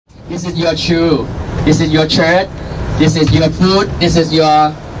This is your shoe. This is your shirt. This is your food. This is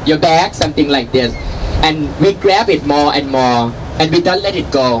your bag, something like this. And we grab it more and more, and we don't let it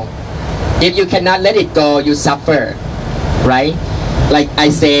go. If you cannot let it go, you suffer, right? Like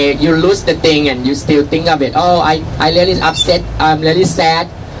I say, you lose the thing and you still think of it. Oh, I really upset. I'm really sad.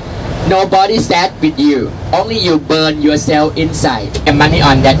 Nobody sad with you. Only you burn yourself inside. And money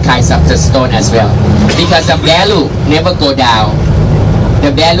on that kind of the stone as well. Because the value never go down. The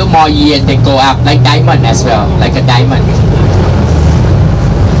value more years they go up, like diamond as well, like a diamond.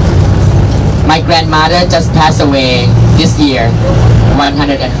 My grandmother just passed away this year,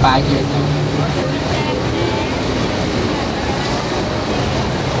 105 years old.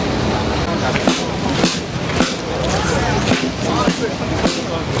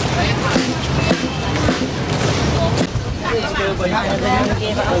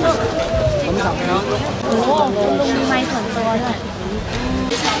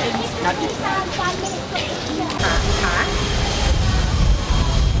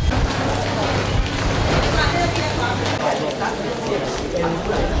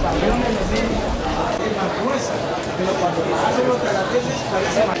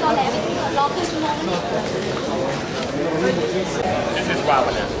 This is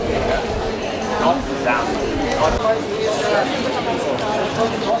ramen. Not down.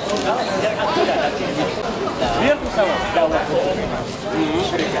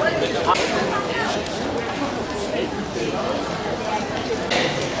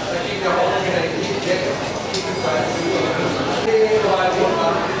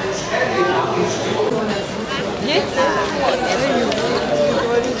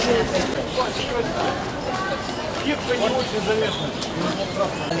 Кепка не очень заметна.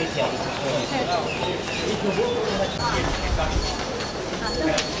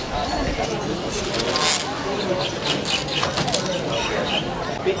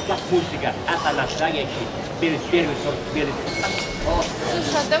 Música, hasta las rayas que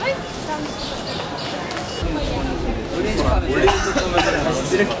давай 좋아.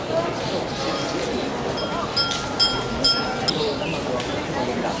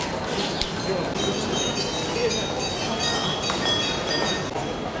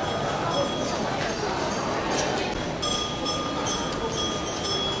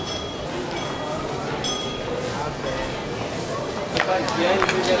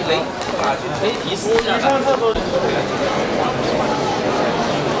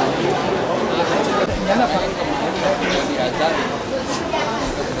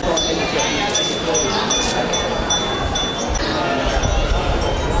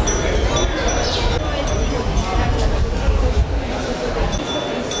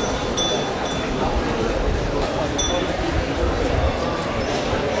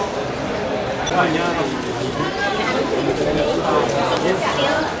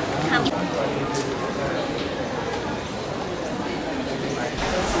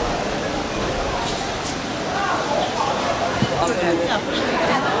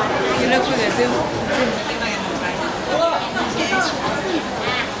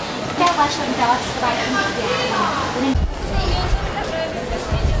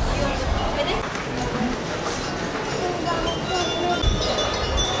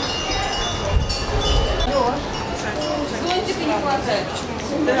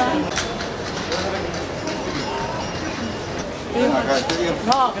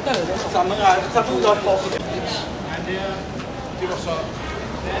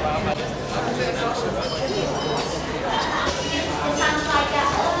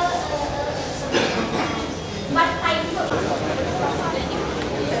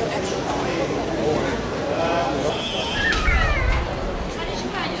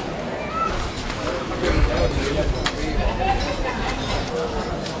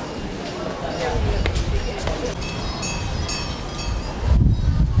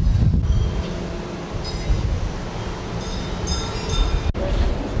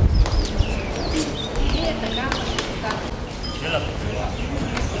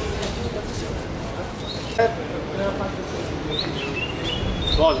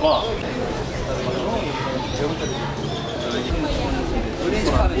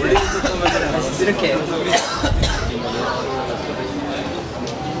 이렇게.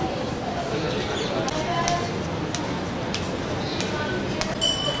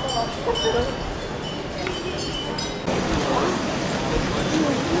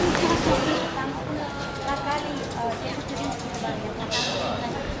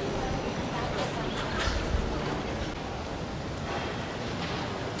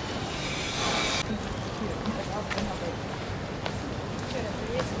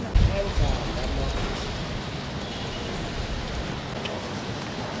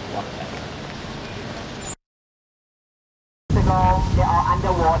 Ago, they are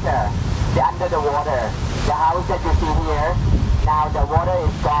underwater. They're under the water. The house that you see here, now the water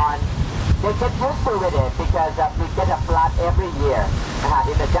is gone. They get used to with it because we get a flood every year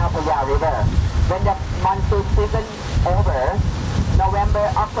in the Chao Phraya River. When the monsoon season over, November,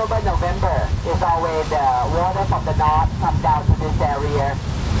 October, November is always the water from the north come down to this area,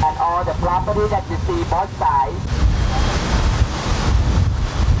 and all the property that you see both sides.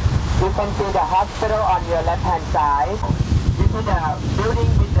 You can see the hospital on your left hand side. You see the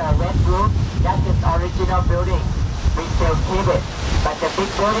building with the red roof, that is original building. We still keep it. But the big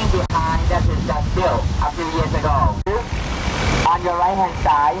building behind, that is just built a few years ago. On your right hand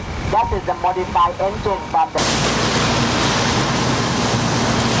side, that is the modified engine from the...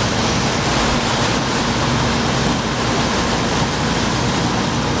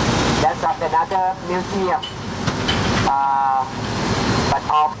 That's from another museum. But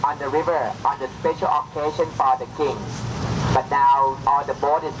off on the river, on the special occasion for the king. But now all the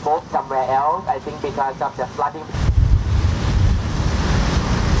boat is moved somewhere else, I think because of the flooding.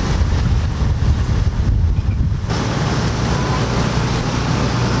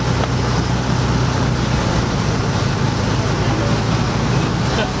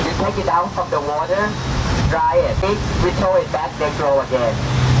 You take it out from the water, dry it. We throw it back, they grow again.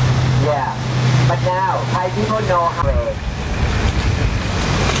 Yeah. But now, Thai people know how to.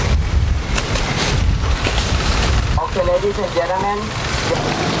 Okay, ladies and gentlemen.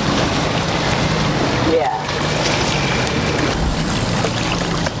 Yeah.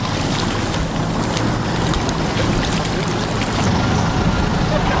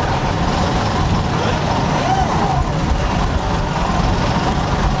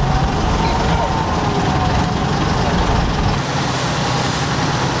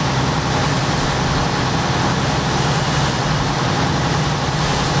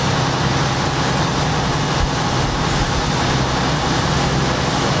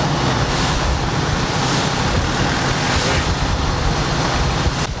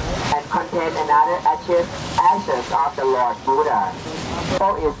 Another ashes of the Lord Buddha.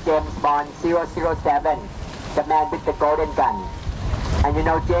 So is James Bond 007, the man with the golden gun. And you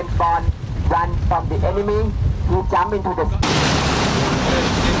know James Bond ran from the enemy, he jumped into the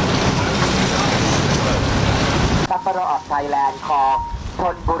capital of Thailand called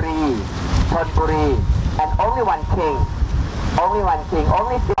Thonburi, and only one king,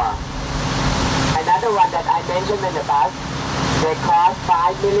 only four. Another one that I mentioned in the past, they cost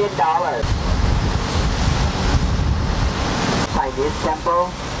 $5 million. Chinese temple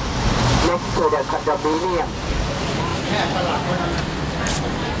next to the condominium.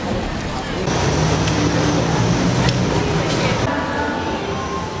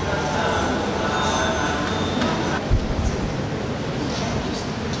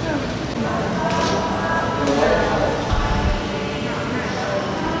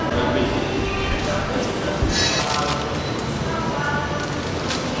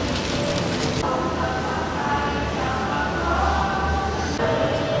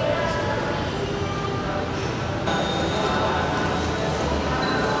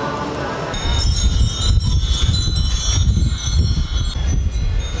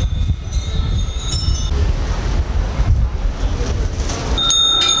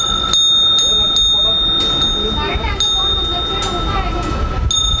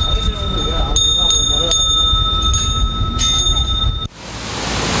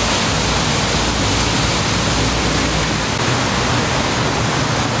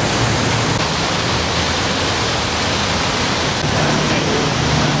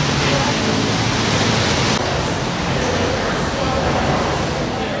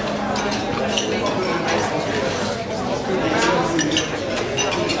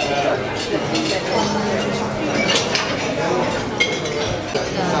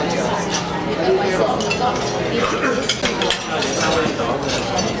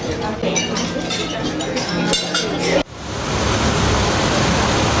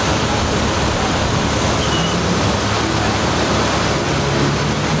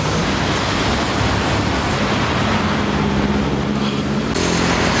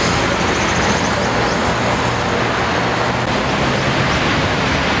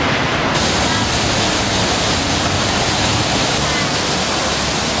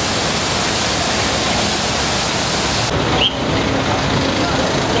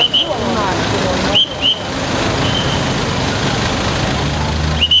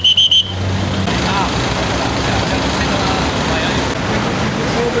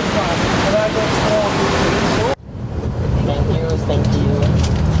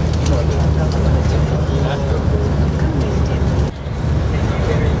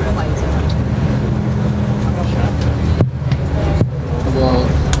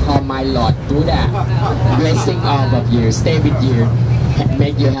 my Lord Buddha blessing all of you, stay with you,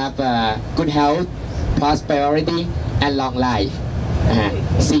 make you have good health, prosperity, and long life.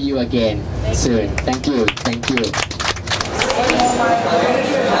 See you again soon. Thank you. Thank you.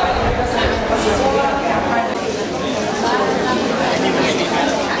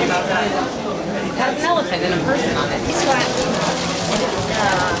 Has an elephant and a person on it.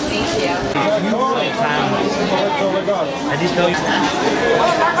 Thank you. I just tell you.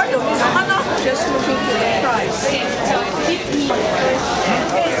 Just looking for the price.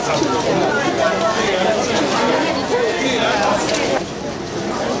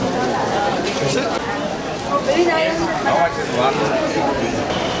 How much is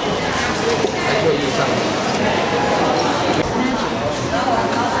one?